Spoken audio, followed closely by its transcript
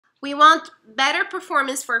We want better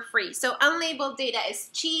performance for free. So unlabeled data is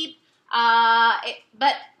cheap,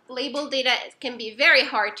 but labeled data can be very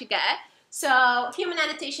hard to get. So human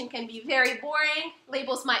annotation can be very boring.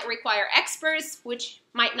 Labels might require experts, which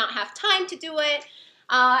might not have time to do it.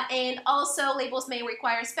 And also labels may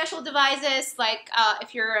require special devices, like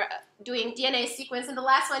if you're doing DNA sequence. And the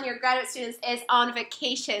last one, your graduate students is on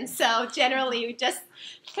vacation. So generally you just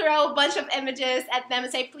throw a bunch of images at them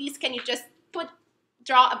and say, please, can you just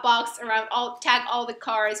draw a box around tag all the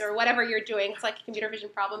cars or whatever you're doing. It's like a computer vision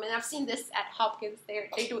problem. And I've seen this at Hopkins. They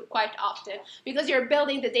do it quite often because you're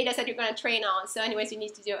building the data set you're going to train on. So anyways, you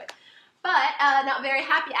need to do it. But not very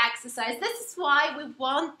happy exercise. This is why we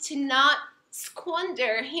want to not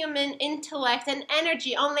squander human intellect and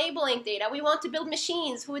energy on labeling data. We want to build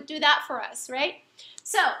machines who would do that for us, right?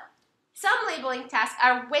 So some labeling tasks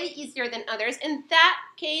are way easier than others. In that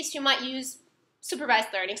case, you might use supervised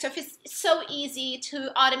learning. So if it's so easy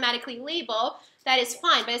to automatically label, that is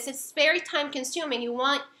fine. But if it's very time consuming, you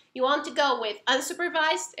want to go with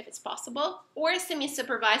unsupervised, if it's possible, or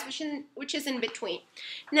semi-supervised, which is in between.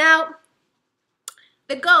 Now,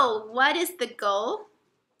 the goal, what is the goal?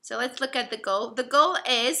 So let's look at the goal. The goal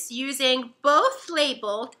is using both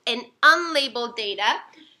labeled and unlabeled data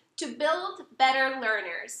to build better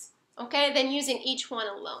learners, okay, than using each one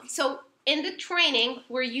alone. So in the training,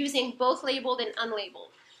 we're using both labeled and unlabeled.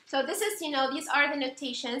 So this is, these are the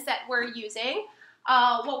notations that we're using.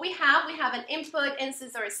 What we have an input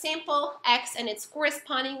instance or a sample, X, and its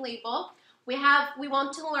corresponding label. We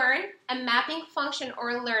want to learn a mapping function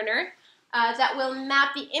or learner that will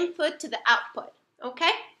map the input to the output,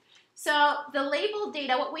 okay? So the labeled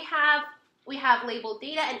data, what we have labeled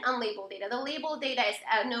data and unlabeled data. The labeled data is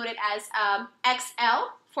noted as XL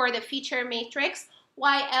for the feature matrix,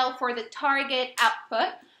 YL for the target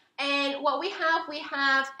output, and what we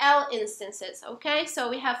have L instances, okay? So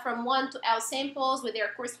we have from 1 to L samples with their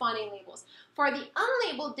corresponding labels. For the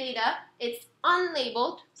unlabeled data, it's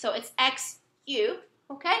unlabeled, so it's XU,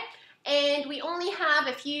 okay? And we only have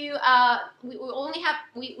a few,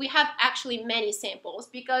 we have actually many samples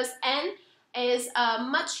because N is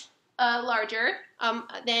much larger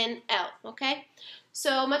than L, okay?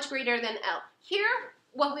 So much greater than L. Here,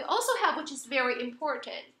 what we also have, which is very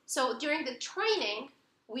important, so during the training,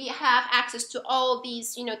 we have access to all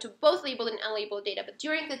these, to both labeled and unlabeled data. But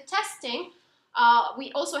during the testing,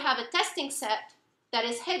 we also have a testing set that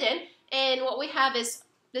is hidden. And what we have is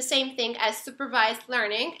the same thing as supervised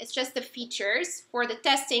learning. It's just the features for the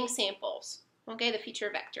testing samples, okay, the feature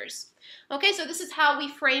vectors. Okay, so this is how we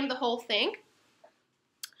frame the whole thing.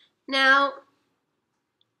 Now,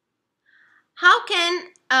 how can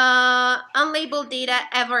unlabeled data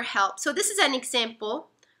ever help? So this is an example.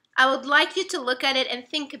 I would like you to look at it and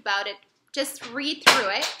think about it. Just read through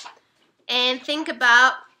it and think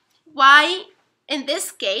about why, in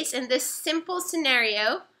this case, in this simple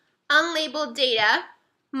scenario, unlabeled data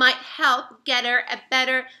might help get a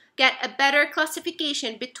better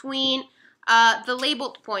classification between the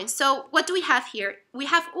labeled points. So what do we have here? We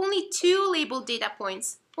have only 2 labeled data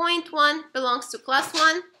points. Point 1 belongs to class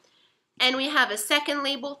 1, and we have a second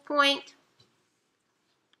labeled point.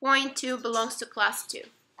 Point 2 belongs to class 2.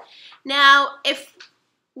 Now, if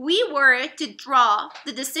we were to draw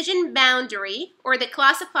the decision boundary or the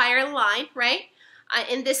classifier line, right,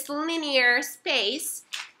 in this linear space,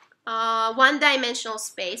 one-dimensional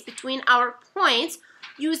space between our points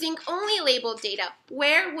using only labeled data,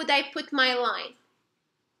 where would I put my line?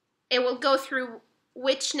 It will go through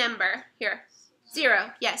which number here?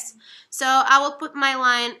 0, yes. So I will put my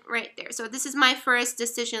line right there. So this is my first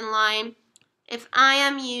decision line if I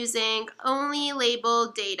am using only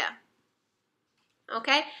labeled data.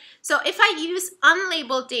 Okay, so if I use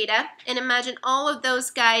unlabeled data, and imagine all of those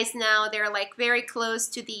guys now, they're like very close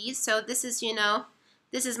to these. So this is,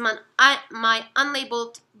 this is my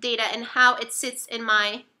unlabeled data and how it sits in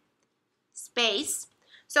my space.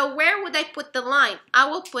 So where would I put the line? I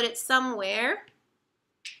will put it somewhere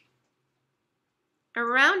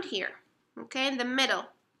around here, okay, in the middle,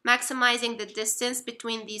 maximizing the distance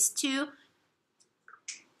between these 2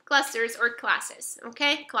 clusters or classes,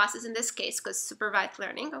 okay? Classes in this case, because supervised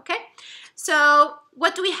learning, okay? So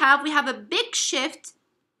what do we have? We have a big shift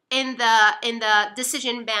in the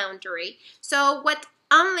decision boundary. So what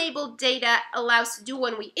unlabeled data allows to do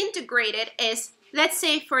when we integrate it is, let's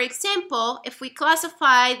say, for example, if we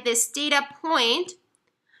classify this data point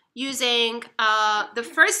using the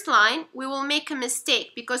first line, we will make a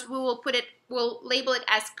mistake because we'll label it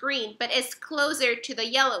as green, but it's closer to the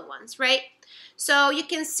yellow ones, right? So you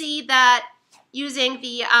can see that using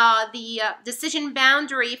the decision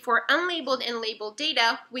boundary for unlabeled and labeled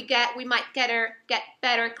data, we might get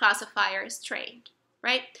better classifiers trained,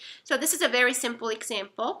 right? So this is a very simple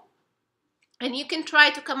example. And you can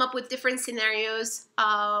try to come up with different scenarios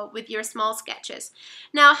with your small sketches.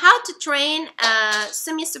 Now, how to train a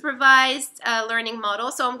semi-supervised learning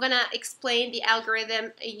model. So I'm going to explain the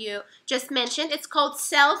algorithm you just mentioned. It's called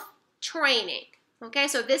self-training. Okay,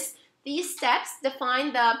 so these steps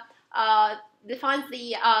defines the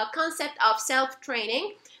concept of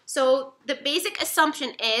self-training. So the basic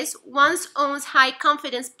assumption is one's own high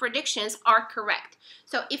confidence predictions are correct.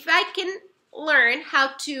 So if I can learn how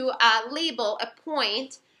to label a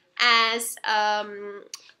point as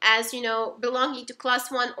belonging to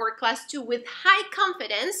class 1 or class 2 with high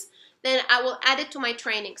confidence, then I will add it to my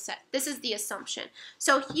training set. This is the assumption.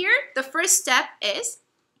 So here the first step is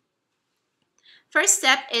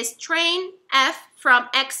train f from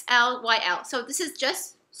xl yl. So this is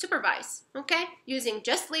just supervised, okay, using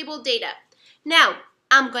just labeled data. Now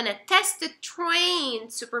I'm gonna test the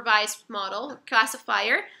trained supervised model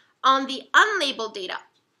classifier on the unlabeled data,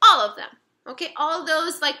 all of them, okay, all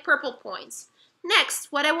those like purple points.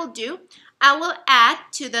 Next, what I will do, I will add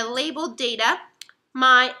to the labeled data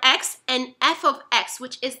my x and f of x,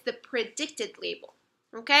 which is the predicted label,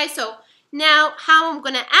 okay? So now how I'm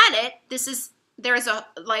gonna add it,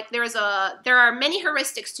 there are many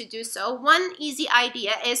heuristics to do so. One easy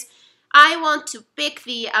idea is I want to pick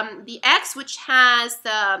the x, which has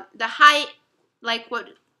the high, like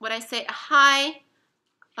what I say, a high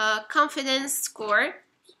confidence score,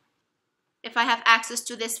 if I have access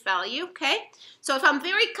to this value, okay? So if I'm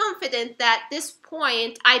very confident that this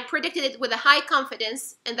point, I predicted it with a high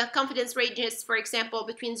confidence, and the confidence range is, for example,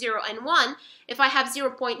 between 0 and 1, if I have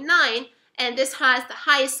 0.9, and this has the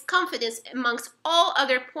highest confidence amongst all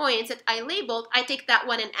other points that I labeled, I take that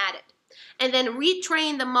one and add it. And then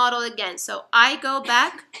retrain the model again. So I go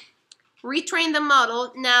back, retrain the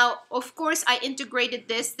model. Now, of course, I integrated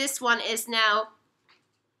this. This one is now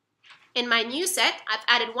in my new set. I've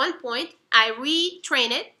added 1 point. I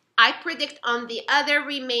retrain it. I predict on the other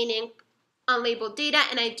remaining unlabeled data,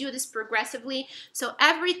 and I do this progressively. So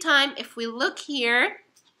every time, if we look here,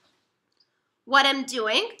 what I'm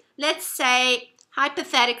doing, let's say,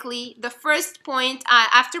 hypothetically, the first point,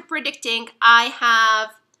 after predicting, I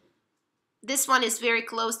have, this one is very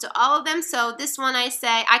close to all of them. So this one I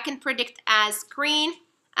say I can predict as green,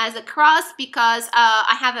 as a cross, because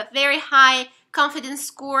I have a very high confidence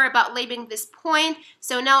score about labeling this point.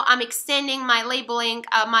 So now I'm extending my labeling,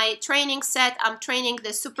 my training set. I'm training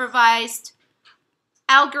the supervised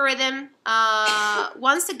algorithm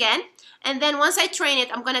once again. And then once I train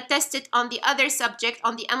it, I'm going to test it on the other subject,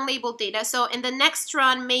 on the unlabeled data. So in the next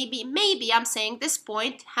run, maybe I'm saying this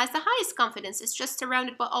point has the highest confidence. It's just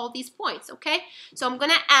surrounded by all these points, okay? So I'm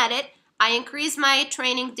going to add it. I increase my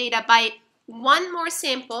training data by 1 more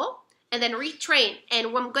sample and then retrain.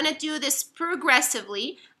 And I'm going to do this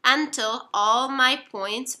progressively until all my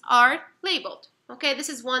points are labeled. Okay, this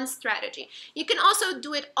is one strategy. You can also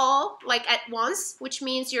do it all like at once, which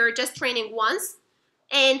means you're just training once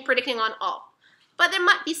and predicting on all. But there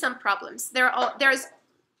might be some problems. There's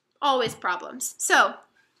always problems. So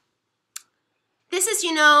this is,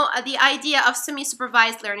 the idea of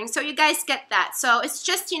semi-supervised learning. So you guys get that. So it's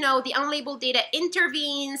just, the unlabeled data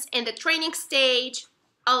intervenes in the training stage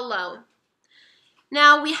alone.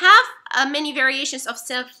 Now we have many variations of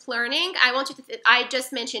self-learning. I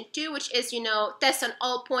just mentioned 2, which is, test on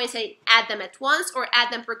all points and add them at once, or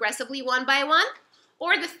add them progressively 1 by 1.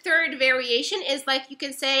 Or the third variation is like you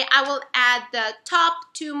can say, I will add the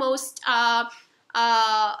top 2 most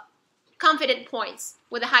confident points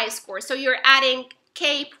with the highest score. So you're adding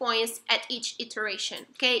k points at each iteration.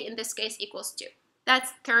 K in this case equals 2.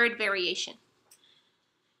 That's third variation.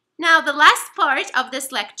 Now the last part of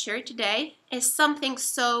this lecture today is something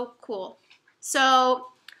so cool. So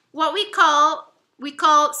what we call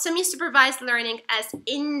semi-supervised learning as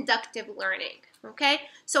inductive learning. Okay,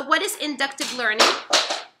 so what is inductive learning?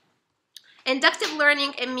 Inductive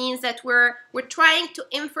learning, it means that we're trying to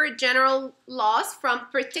infer general laws from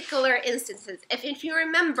particular instances. If you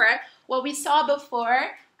remember what we saw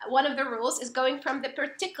before, one of the rules is going from the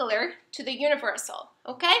particular to the universal.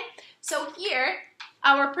 Okay, so here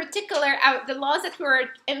the laws that we're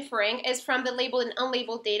inferring is from the labeled and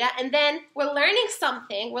unlabeled data, and then we're learning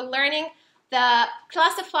something. We're learning the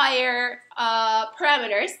classifier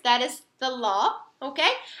parameters, that is the law,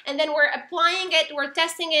 okay? And then we're applying it, we're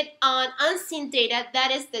testing it on unseen data,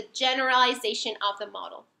 that is the generalization of the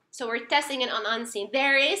model, So we're testing it on unseen.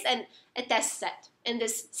 There is a test set in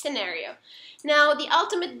this scenario. Now, the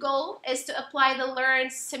ultimate goal is to apply the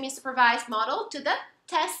learned semi-supervised model to the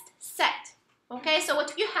test set. Okay, so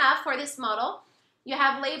what you have for this model, you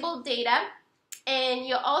have labeled data, and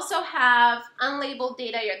you also have unlabeled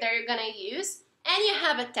data that you're going to use, and you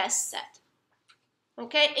have a test set.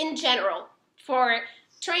 Okay, in general, for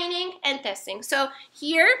training and testing. So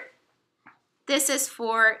here, this is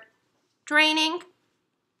for training,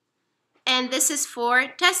 and this is for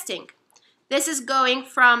testing. This is going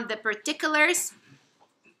from the particulars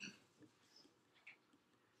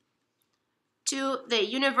to the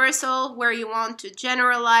universal, where you want to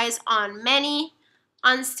generalize on many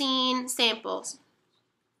unseen samples.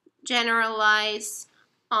 Generalize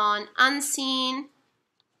on unseen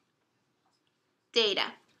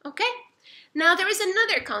data. Okay? Now there is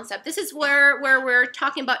another concept. This is where we're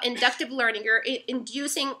talking about inductive learning, or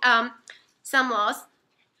inducing some laws.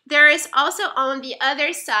 There is also on the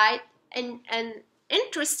other side an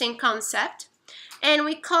interesting concept, and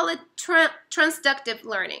we call it transductive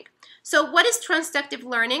learning. So what is transductive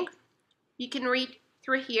learning? You can read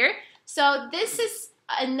through here. So this is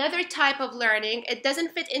another type of learning. It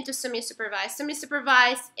doesn't fit into semi-supervised.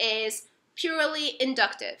 Semi-supervised is purely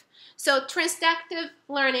inductive. So transductive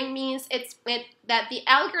learning means that the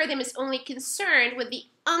algorithm is only concerned with the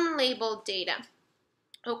unlabeled data.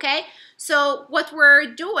 Okay, so what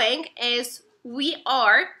we're doing is we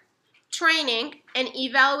are training and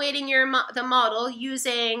evaluating the model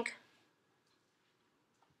using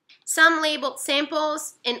some labeled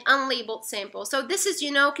samples and unlabeled samples. So this is,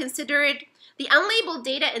 considered, the unlabeled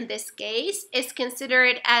data in this case is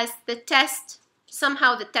considered as the test,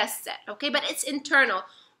 somehow the test set, okay? But it's internal.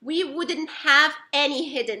 We wouldn't have any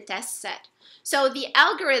hidden test set. So the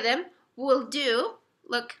algorithm will do,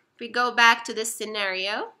 look, we go back to this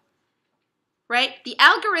scenario, right? The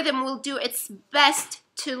algorithm will do its best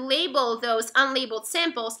to label those unlabeled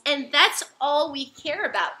samples, and that's all we care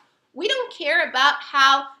about. We don't care about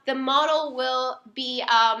how the model will be,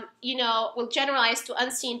 will generalize to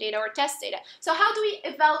unseen data or test data. So how do we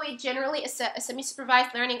evaluate generally a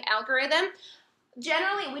semi-supervised learning algorithm?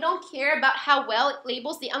 Generally, we don't care about how well it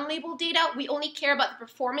labels the unlabeled data. We only care about the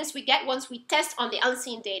performance we get once we test on the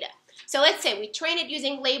unseen data. So let's say we train it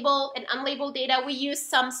using labeled and unlabeled data. We use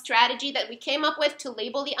some strategy that we came up with to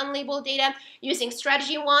label the unlabeled data using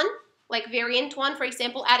strategy 1. Like variant 1, for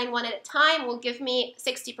example, adding 1 at a time will give me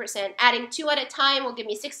 60%. Adding 2 at a time will give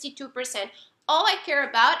me 62%. All I care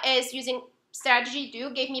about is using strategy 2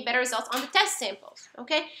 gave me better results on the test samples.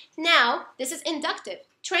 Okay? Now, this is inductive.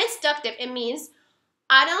 Transductive, it means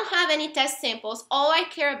I don't have any test samples. All I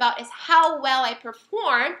care about is how well I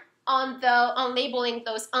perform on labeling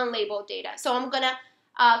those unlabeled data. So I'm gonna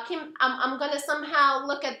somehow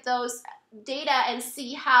look at those data and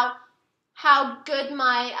see how good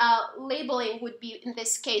my labeling would be in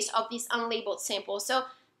this case of these unlabeled samples. So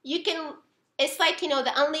it's like, the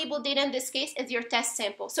unlabeled data in this case is your test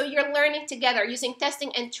sample. So you're learning together using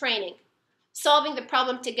testing and training, solving the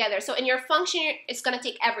problem together. So in your function, it's going to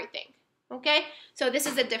take everything. Okay? So this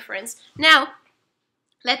is the difference. Now,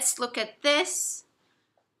 let's look at this.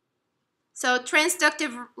 So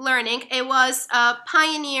transductive learning, it was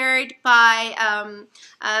pioneered by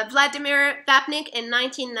Vladimir Vapnik in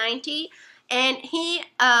 1990. And he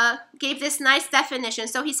gave this nice definition.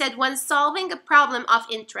 So he said, when solving a problem of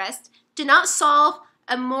interest, do not solve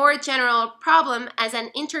a more general problem as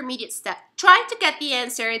an intermediate step. Try to get the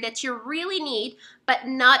answer that you really need, but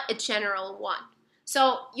not a general one.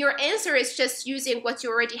 So your answer is just using what you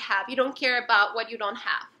already have. You don't care about what you don't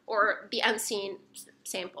have or the unseen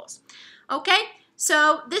samples. Okay?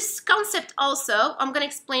 So this concept also, I'm going to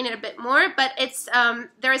explain it a bit more, but it's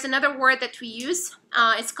there is another word that we use.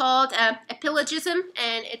 It's called epillogism,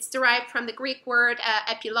 and it's derived from the Greek word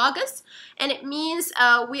epilogos, and it means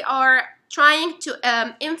we are trying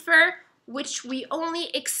to infer which we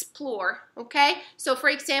only explore, okay? So for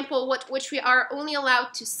example, which we are only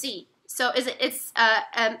allowed to see. So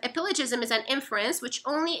epillogism is an inference which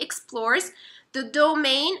only explores the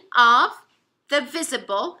domain of the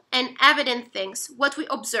visible and evident things, what we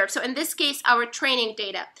observe. So in this case, our training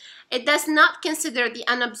data. It does not consider the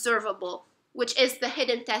unobservable, which is the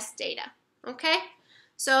hidden test data, okay?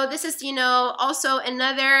 So this is, also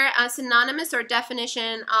another synonymous or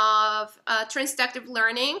definition of transductive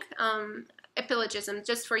learning, epillogism,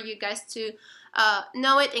 just for you guys to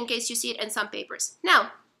know it in case you see it in some papers.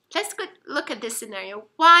 Now, let's look at this scenario.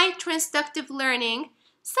 Why transductive learning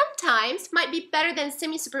sometimes might be better than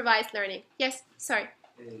semi-supervised learning. Yes, sorry.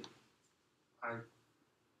 I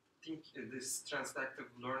think this transductive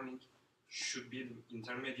learning should be the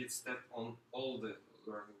intermediate step on all the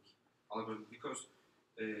learning algorithm? Because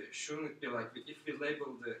shouldn't it be like if we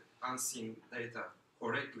label the unseen data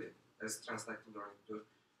correctly as transductive learning do,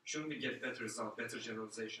 shouldn't we get better result, better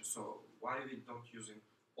generalization? So why we don't using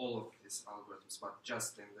all of these algorithms, but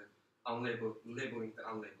just in the labeling the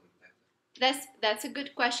unlabeled data? That's a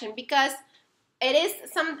good question, because it is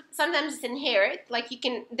sometimes it's inherent. Like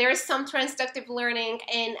there's some transductive learning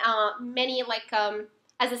in many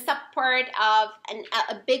as a subpart of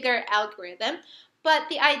a bigger algorithm. But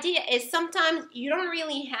the idea is sometimes you don't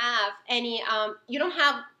really have any, you don't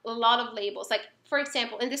have a lot of labels. Like for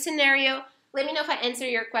example, in this scenario, let me know if I answer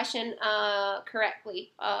your question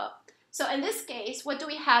correctly. So in this case, what do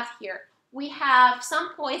we have here? We have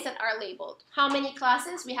some points that are labeled. How many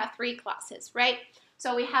classes? We have 3 classes, right?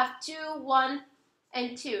 So we have 2, 1,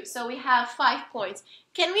 and 2. So we have 5 points.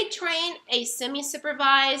 Can we train a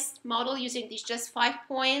semi-supervised model using these just 5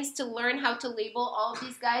 points to learn how to label all of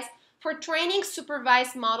these guys? For training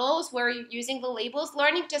supervised models where you're using the labels,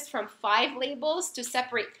 learning just from 5 labels to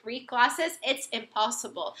separate 3 classes, it's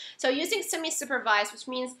impossible. So using semi-supervised, which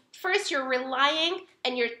means first you're relying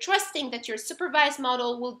and you're trusting that your supervised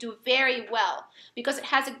model will do very well because it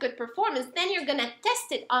has a good performance, then you're going to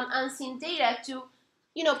test it on unseen data to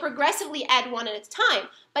progressively add 1 at a time.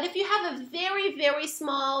 But if you have a very, very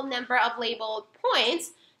small number of labeled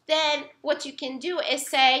points, then what you can do is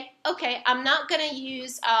say, okay, I'm not going to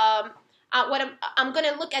use, I'm going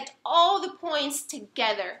to look at all the points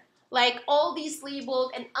together. Like all these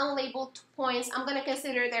labeled and unlabeled points, I'm going to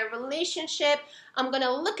consider their relationship. I'm going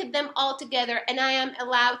to look at them all together, and I am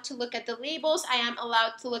allowed to look at the labels. I am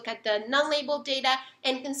allowed to look at the non-labeled data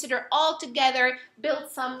and consider all together, build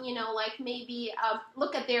some, maybe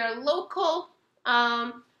look at their local,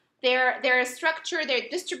 their structure, their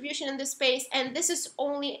distribution in the space, and this is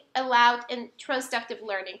only allowed in transductive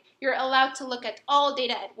learning. You're allowed to look at all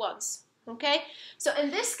data at once. Okay, so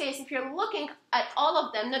in this case, if you're looking at all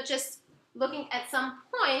of them, not just looking at some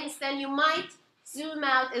points, then you might zoom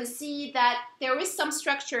out and see that there is some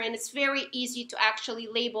structure, and it's very easy to actually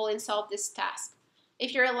label and solve this task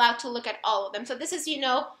if you're allowed to look at all of them. So this is,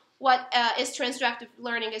 what is transductive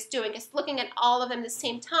learning is doing. It's looking at all of them at the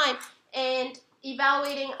same time and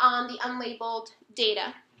evaluating on the unlabeled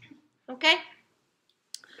data. Okay?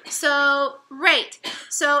 So, right.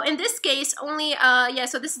 So in this case, only,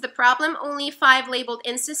 so this is the problem, only 5 labeled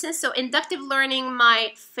instances. So inductive learning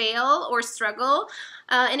might fail or struggle.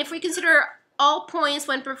 And if we consider all points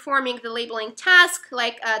when performing the labeling task,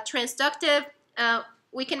 like transductive,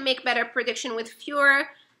 we can make better prediction with fewer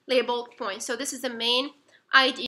labeled points. So this is the main idea.